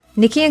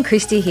Nikki and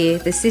Christy here,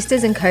 the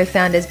sisters and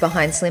co-founders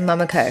behind Slim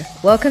Mama Co.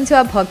 Welcome to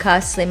our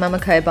podcast, Slim Mama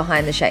Co.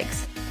 Behind the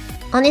Shakes.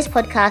 On this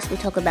podcast, we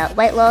talk about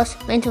weight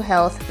loss, mental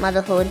health,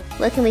 motherhood,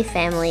 working with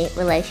family,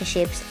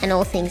 relationships, and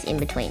all things in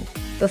between.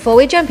 Before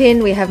we jump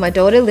in, we have my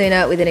daughter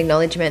Luna with an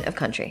acknowledgement of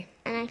country.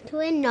 I'd like to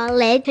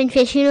acknowledge the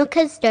traditional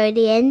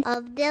custodians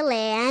of the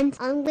land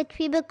on which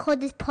we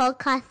record this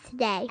podcast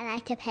today. I'd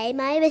like to pay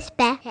my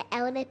respect to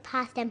elders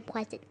past and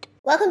present.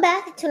 Welcome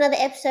back to another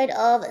episode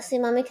of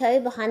Slim Mama Co.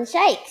 Behind the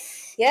Shakes.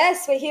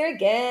 Yes, we're here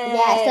again.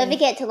 Yes, don't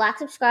forget to like,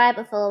 subscribe,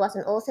 and follow us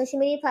on all social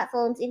media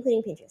platforms,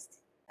 including Pinterest.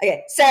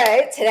 Okay, so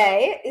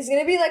today is going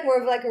to be like more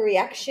of like a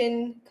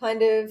reaction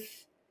kind of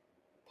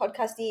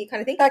podcasty kind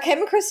of thing. I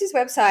came across this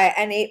website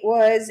and it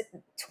was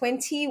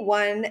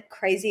 21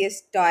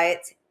 craziest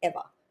diets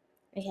ever.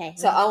 Okay.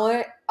 So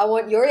I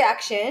want your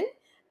reaction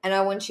and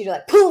I want you to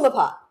like pull them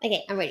apart.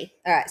 Okay, I'm ready.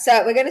 All right,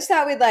 so we're going to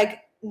start with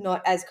like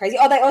not as crazy.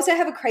 Oh, they also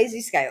have a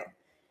crazy scale.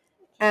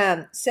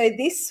 So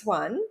this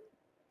one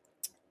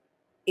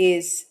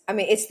is,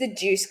 it's the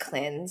juice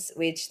cleanse,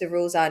 which the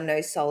rules are no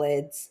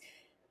solids.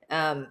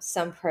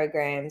 Some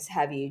programs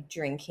have you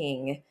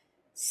drinking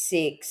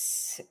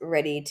 6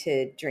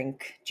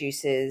 ready-to-drink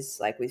juices,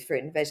 like with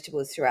fruit and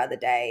vegetables throughout the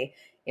day.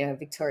 You know,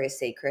 Victoria's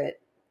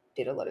Secret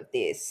did a lot of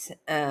this.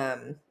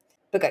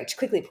 But go,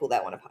 quickly pull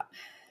that one apart.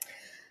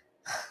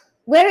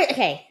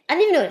 Okay, I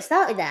don't even know where to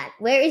start with that.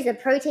 Where is the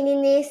protein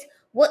in this?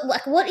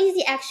 What is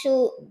the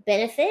actual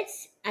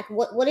benefits? Like,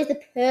 what is the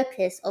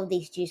purpose of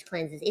these juice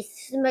cleanses?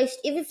 It's the most,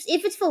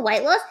 if it's for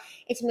weight loss,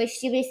 it's the most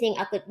stupidest thing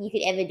you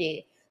could ever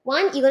do.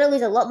 One, you're going to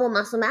lose a lot more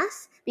muscle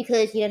mass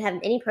because you don't have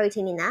any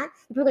protein in that.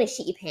 You're probably going to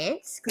shit your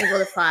pants because of all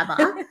the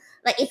fiber.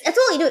 That's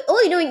all you're doing.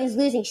 All you're doing is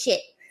losing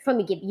shit from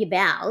your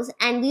bowels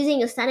and losing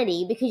your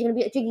sanity because you're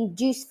going to be drinking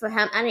juice for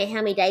I don't know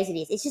how many days it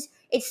is.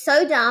 It's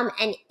so dumb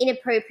and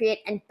inappropriate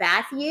and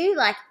bad for you.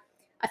 Like,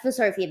 I feel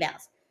sorry for your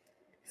bowels.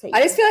 So,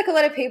 I just feel like a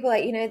lot of people,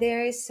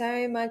 there is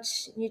so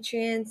much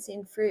nutrients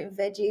in fruit and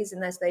veggies,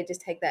 and they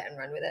just take that and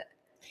run with it.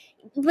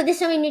 But there's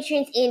so many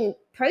nutrients in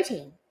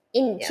protein,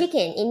 in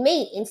chicken, in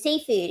meat, in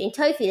seafood, in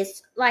tofu.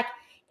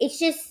 It's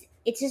just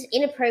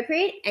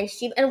inappropriate and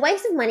stupid and a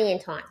waste of money and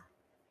time.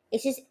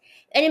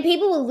 And then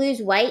people will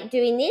lose weight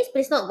doing this, but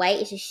it's not weight.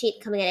 It's just shit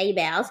coming out of your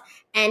bowels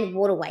and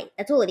water weight.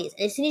 That's all it is.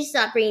 And as soon as you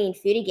start bringing in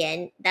food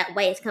again, that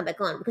weight has come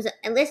back on because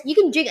unless you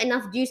can drink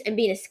enough juice and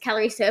be in a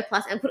calorie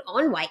surplus and put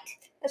on weight.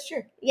 That's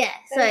true. Yeah.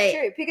 That's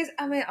true. Because,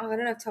 I don't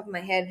know off the top of my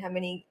head how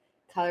many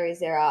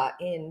calories there are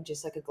in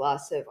just like a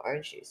glass of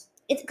orange juice.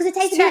 It's because it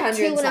takes about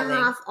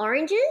 2.5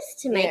 oranges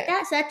to make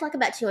that. So that's like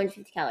about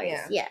 250 calories.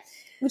 Yeah.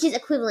 Which is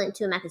equivalent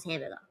to a Macca's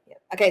hamburger. Yeah.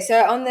 Okay,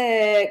 so on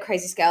the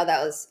crazy scale,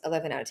 that was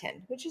 11 out of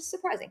 10, which is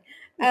surprising.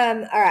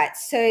 All right,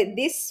 so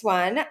this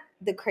one,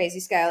 the crazy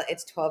scale,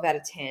 it's 12 out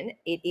of 10.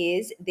 It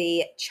is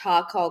the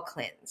charcoal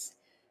cleanse.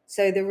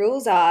 So the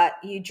rules are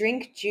you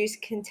drink juice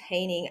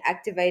containing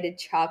activated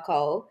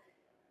charcoal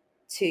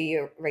to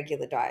your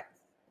regular diet.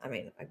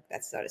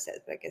 That's not what it says,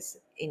 but I guess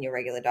in your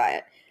regular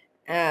diet.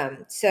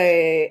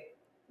 So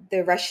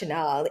the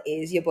rationale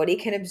is your body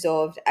can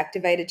absorb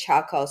activated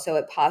charcoal, so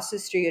it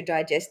passes through your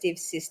digestive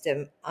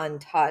system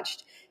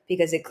untouched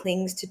because it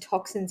clings to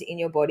toxins in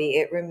your body.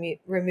 It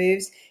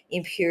removes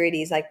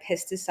impurities like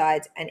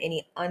pesticides and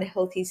any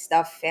unhealthy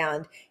stuff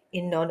found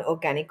in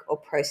non-organic or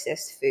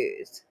processed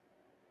foods.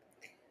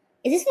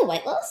 Is this for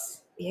weight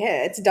loss?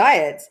 Yeah, it's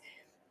diets.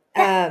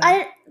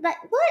 What?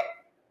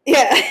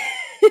 Yeah.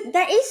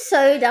 That is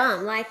so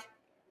dumb. Like,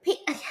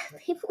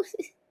 people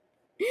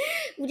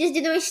will just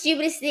do the most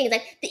stupidest things.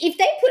 Like, if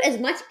they put as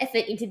much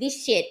effort into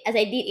this shit as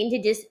they did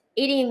into just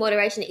eating in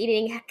moderation,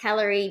 eating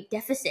calorie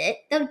deficit,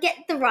 they'll get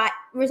the right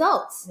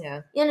results.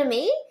 Yeah. You know what I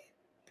mean?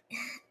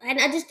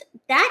 And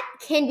that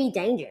can be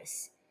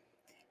dangerous.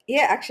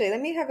 Yeah, actually, let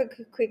me have a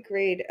quick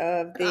read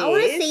of this. I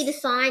want to see the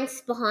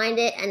science behind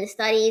it and the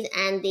studies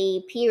and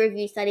the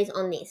peer-reviewed studies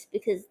on this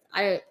because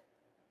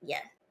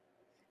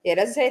Yeah, it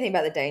doesn't say anything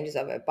about the dangers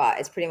of it, but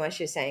it's pretty much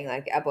just saying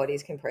like our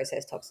bodies can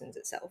process toxins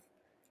itself.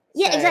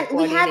 Yeah, so exactly.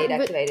 What do you need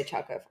activated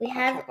charcoal for? We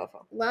have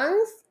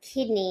lungs,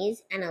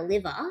 kidneys, and a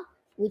liver,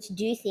 which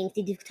do things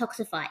to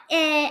detoxify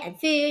air and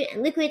food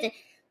and liquids. And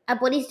our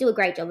bodies do a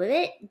great job of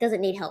it. It doesn't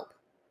need help.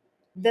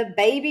 The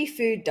baby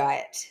food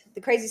diet.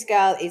 The crazy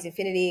scale is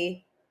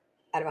infinity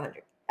out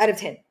of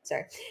 10.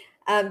 Sorry.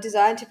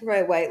 Designed to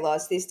promote weight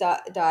loss, this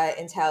diet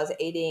entails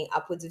eating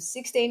upwards of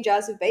 16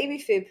 jars of baby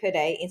food per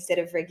day instead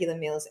of regular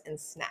meals and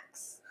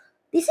snacks.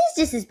 This is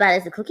just as bad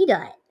as the cookie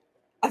diet.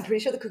 I'm pretty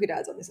sure the cookie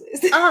diet's on this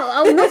list.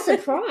 Oh, I'm not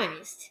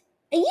surprised.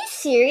 Are you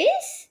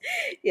serious?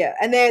 Yeah,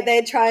 and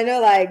they're trying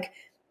to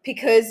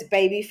because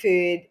baby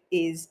food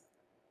is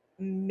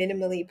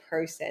minimally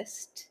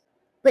processed.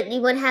 But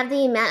you won't have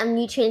the amount of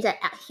nutrients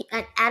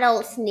that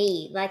adults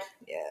need.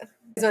 Yeah.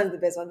 This one's the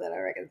best one that I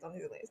reckon is on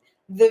this list.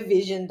 The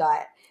vision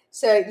diet.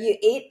 So you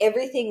eat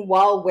everything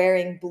while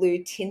wearing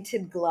blue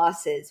tinted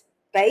glasses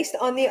based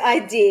on the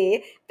idea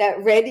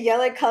that red,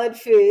 yellow colored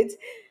foods.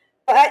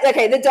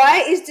 Okay, the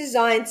diet is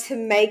designed to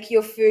make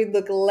your food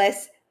look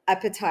less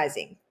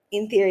appetizing.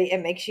 In theory,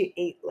 it makes you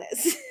eat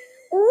less.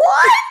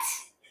 What?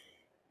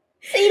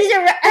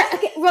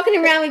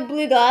 walking around with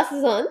blue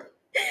glasses on.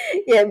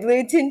 Yeah,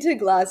 blue tinted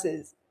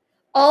glasses.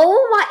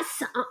 Oh my!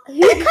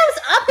 Who comes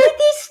up with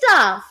this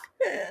stuff?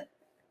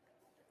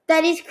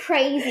 That is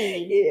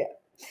crazy.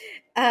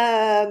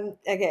 Yeah.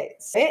 Okay.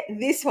 So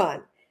this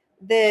one,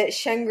 the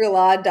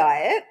Shangri-La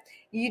diet.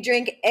 You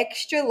drink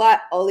extra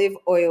light olive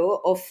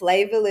oil or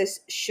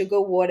flavorless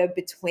sugar water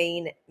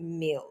between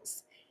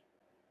meals.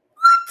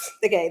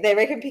 Okay, they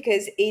reckon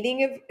because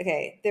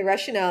the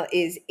rationale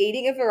is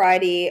eating a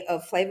variety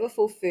of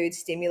flavorful foods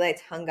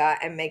stimulates hunger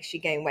and makes you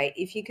gain weight.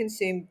 If you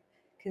consume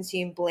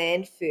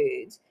bland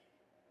foods,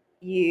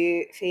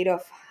 you feed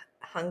off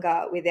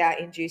hunger without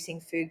inducing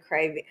food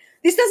craving.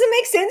 This doesn't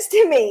make sense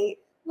to me.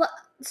 What?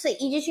 So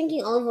you're just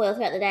drinking olive oil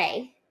throughout the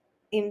day?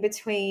 In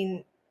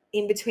between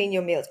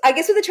your meals. I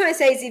guess what they're trying to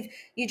say is if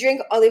you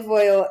drink olive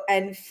oil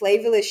and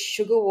flavorless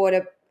sugar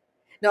water.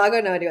 No, I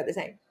got no idea what they're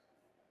saying.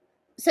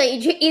 So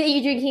either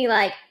you're drinking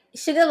like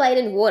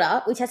sugar-laden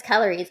water, which has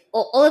calories,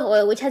 or olive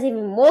oil, which has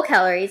even more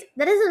calories.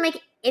 That doesn't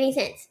make any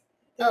sense.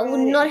 It will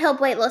not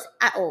help weight loss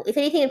at all. If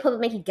anything, it'll probably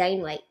make you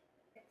gain weight.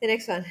 The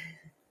next one.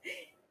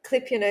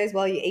 Clip your nose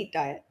while you eat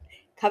diet.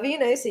 Cover your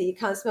nose so you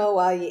can't smell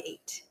while you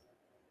eat.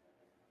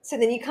 So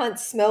then you can't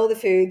smell the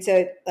food.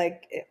 So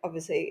like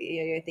obviously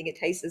you don't think it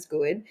tastes as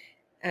good.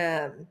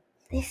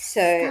 This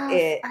So stuff,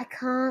 I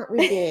can't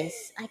with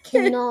this. I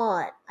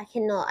cannot.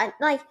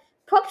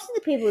 Props to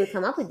the people who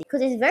come up with it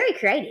because it's very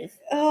creative.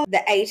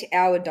 The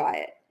 8-hour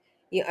diet.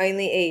 You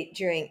only eat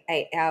during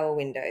 8-hour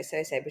window.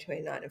 So say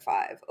between 9 and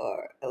 5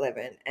 or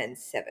 11 and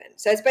 7.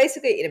 So it's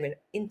basically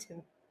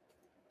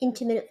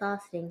Intermittent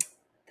fasting.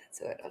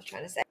 That's what I was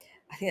trying to say.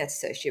 I think that's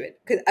so stupid.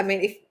 Because I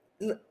mean, if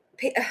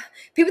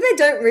people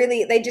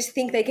they just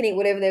think they can eat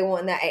whatever they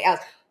want in that 8 hours.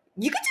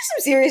 You could do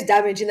some serious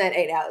damage in that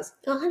 8 hours.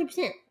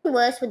 100%.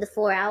 Worse with the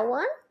 4-hour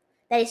one.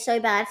 That is so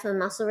bad for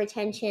muscle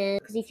retention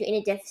because if you're in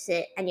a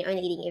deficit and you're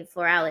only eating every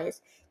 4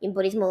 hours, your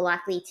body's more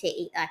likely to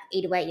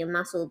eat away your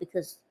muscle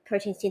because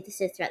protein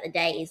synthesis throughout the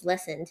day is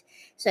lessened.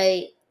 So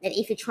that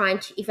if you're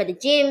at the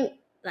gym,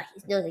 like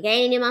it's not a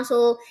gain in your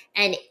muscle,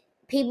 and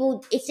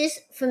people, it's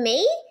just for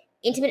me,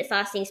 intermittent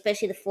fasting,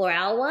 especially the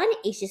 4-hour one,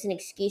 is just an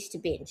excuse to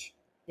binge.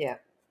 Yeah.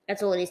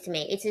 That's all it is to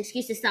me. It's an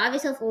excuse to starve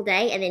yourself all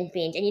day and then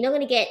binge. And you're not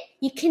going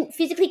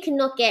to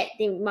cannot get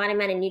the right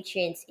amount of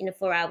nutrients in a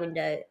 4-hour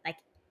window, like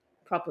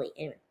properly.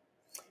 Anyway.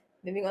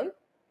 Moving on.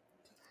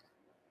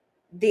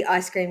 The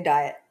ice cream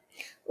diet.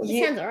 Well,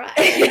 this sounds all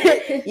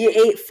right. You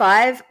eat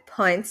 5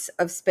 pints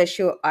of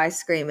special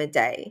ice cream a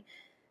day.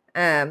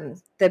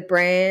 The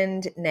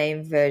brand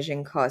name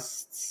version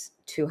costs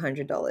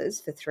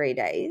 $200 for 3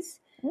 days.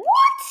 What?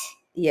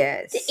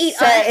 Yes. To eat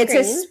so ice it's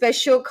cream? a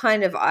special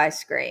kind of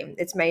ice cream.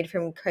 It's made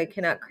from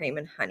coconut cream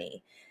and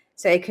honey.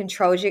 So it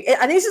controls your.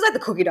 I think this is like the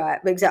cookie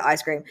diet, but except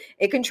ice cream.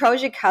 It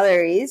controls your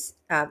calories,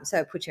 so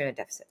it puts you in a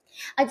deficit.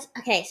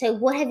 Okay, so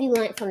what have you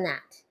learnt from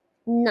that?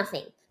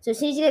 Nothing. So as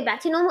soon as you go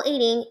back to normal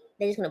eating,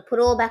 they're just going to put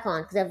it all back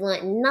on because they've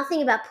learnt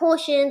nothing about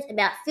portions,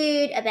 about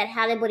food, about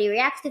how their body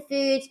reacts to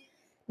foods.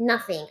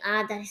 Nothing.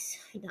 That is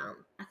so dumb.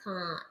 I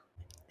can't.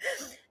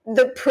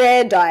 The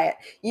prayer diet.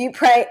 You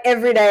pray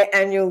every day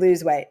and you'll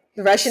lose weight.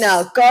 The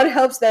rationale. God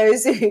helps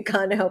those who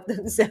can't help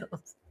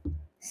themselves.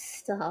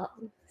 Stop.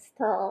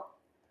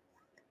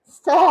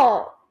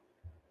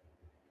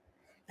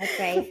 I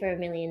pray for $1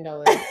 million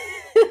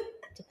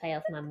to pay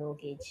off my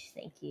mortgage.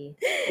 Thank you.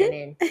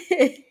 Amen.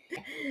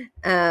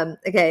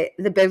 Okay,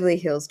 the Beverly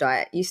Hills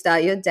diet. You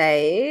start your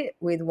day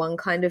with one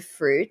kind of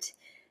fruit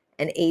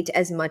and eat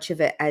as much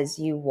of it as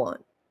you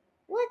want.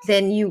 What?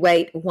 Then you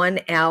wait 1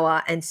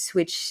 hour and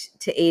switch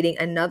to eating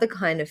another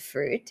kind of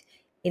fruit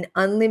in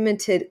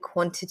unlimited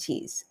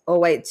quantities.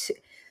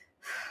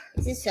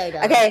 This is so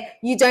dumb. Okay,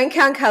 you don't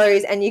count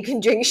calories and you can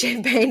drink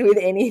champagne with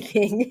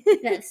anything.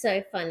 That's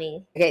so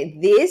funny. Okay,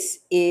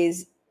 this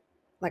is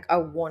like I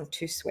want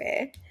to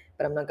swear,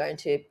 but I'm not going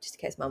to just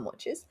in case Mum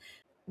watches.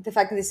 The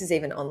fact that this is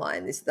even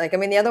online,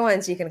 the other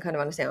ones you can kind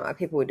of understand why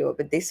people would do it,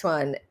 but this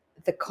one,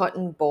 the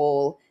cotton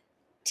ball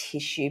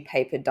tissue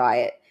paper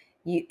diet.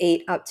 You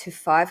eat up to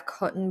 5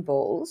 cotton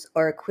balls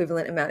or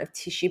equivalent amount of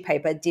tissue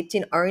paper dipped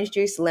in orange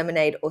juice,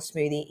 lemonade, or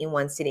smoothie in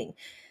one sitting.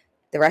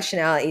 The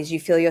rationale is you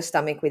fill your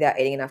stomach without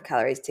eating enough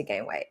calories to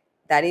gain weight.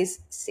 That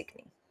is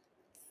sickening.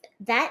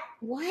 Why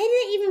did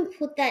they even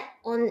put that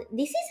on?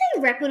 This is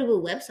a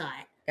reputable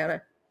website. I don't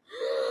know.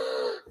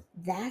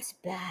 That's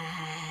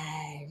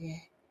bad.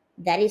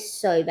 That is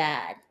so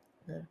bad.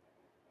 Yeah.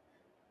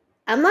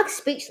 I'm like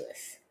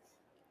speechless.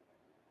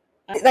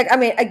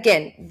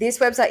 Again, this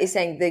website is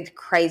saying the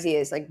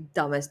craziest,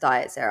 dumbest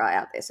diets there are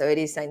out there. So it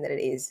is saying that it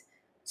is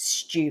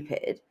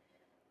stupid.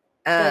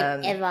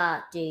 Don't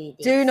ever do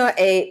this. Do not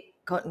eat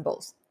cotton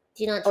balls.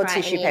 Do not or try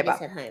tissue any paper of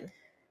this at home.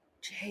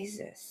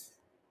 Jesus.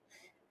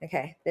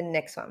 Okay, the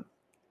next one.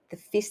 The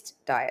fist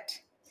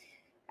diet.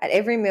 At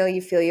every meal,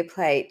 you fill your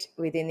plate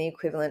within the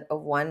equivalent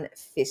of 1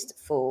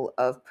 fistful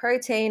of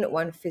protein,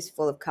 1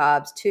 fistful of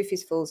carbs, 2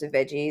 fistfuls of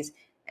veggies,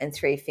 and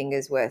 3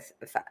 fingers worth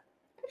of fat.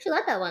 I actually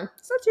like that one.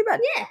 It's not too bad.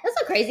 Yeah, that's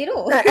not crazy at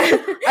all. No,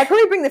 I'd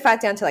probably bring the fat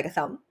down to a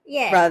thumb.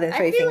 Yeah. Rather than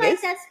 3 I feel fingers.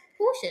 like that's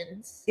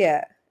portions.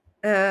 Yeah.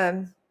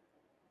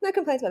 No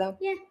complaints about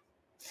that. Yeah.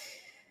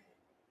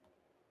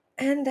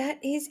 And that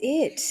is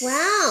it.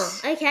 Wow.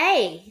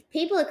 Okay.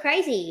 People are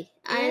crazy.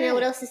 I don't know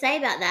what Yeah. else to say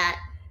about that.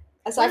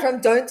 Aside from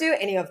don't do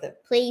any of them.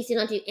 Please do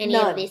not do any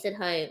None. of this at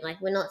home.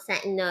 Like, we're not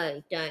saying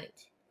no, don't.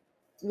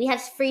 We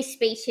have free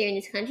speech here in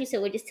this country,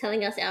 so we're just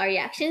telling us our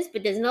reactions,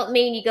 but does not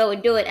mean you go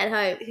and do it at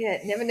home. Yeah,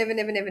 never.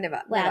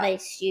 Wow, that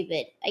is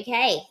stupid.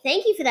 Okay,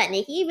 thank you for that,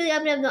 Nikki. You really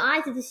opened up the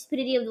eyes of the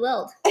stupidity of the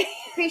world.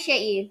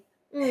 Appreciate you.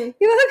 You're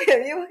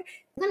welcome.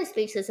 I'm kind of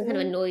speechless. I'm kind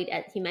of annoyed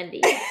at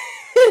humanity.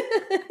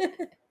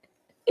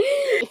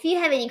 If you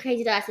have any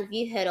crazy diets that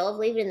you've heard of,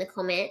 leave it in the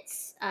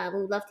comments.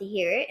 We would love to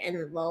hear it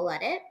and roll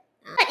at it.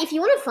 But if you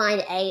want to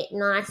find a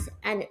nice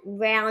and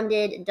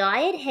rounded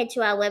diet, head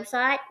to our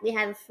website. We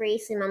have a free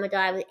Slim Mama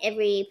diet with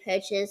every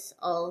purchase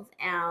of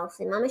our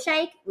Slim Mama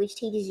shake, which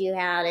teaches you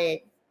how to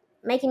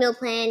make a meal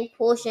plan,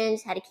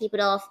 portions, how to keep it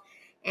off,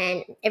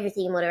 and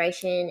everything in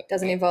moderation.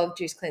 Doesn't involve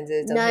juice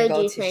cleansers. Doesn't No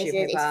involve juice tissue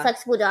cleansers. It's paper.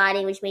 flexible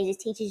dieting, which means it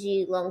teaches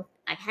you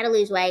how to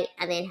lose weight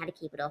and then how to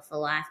keep it off for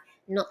life.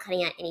 Not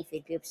cutting out any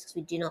food groups because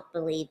we do not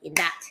believe in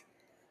that.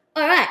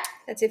 All right.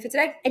 That's it for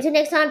today. Until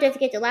next time, don't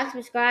forget to like,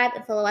 subscribe,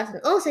 and follow us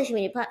on all social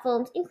media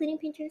platforms, including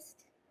Pinterest.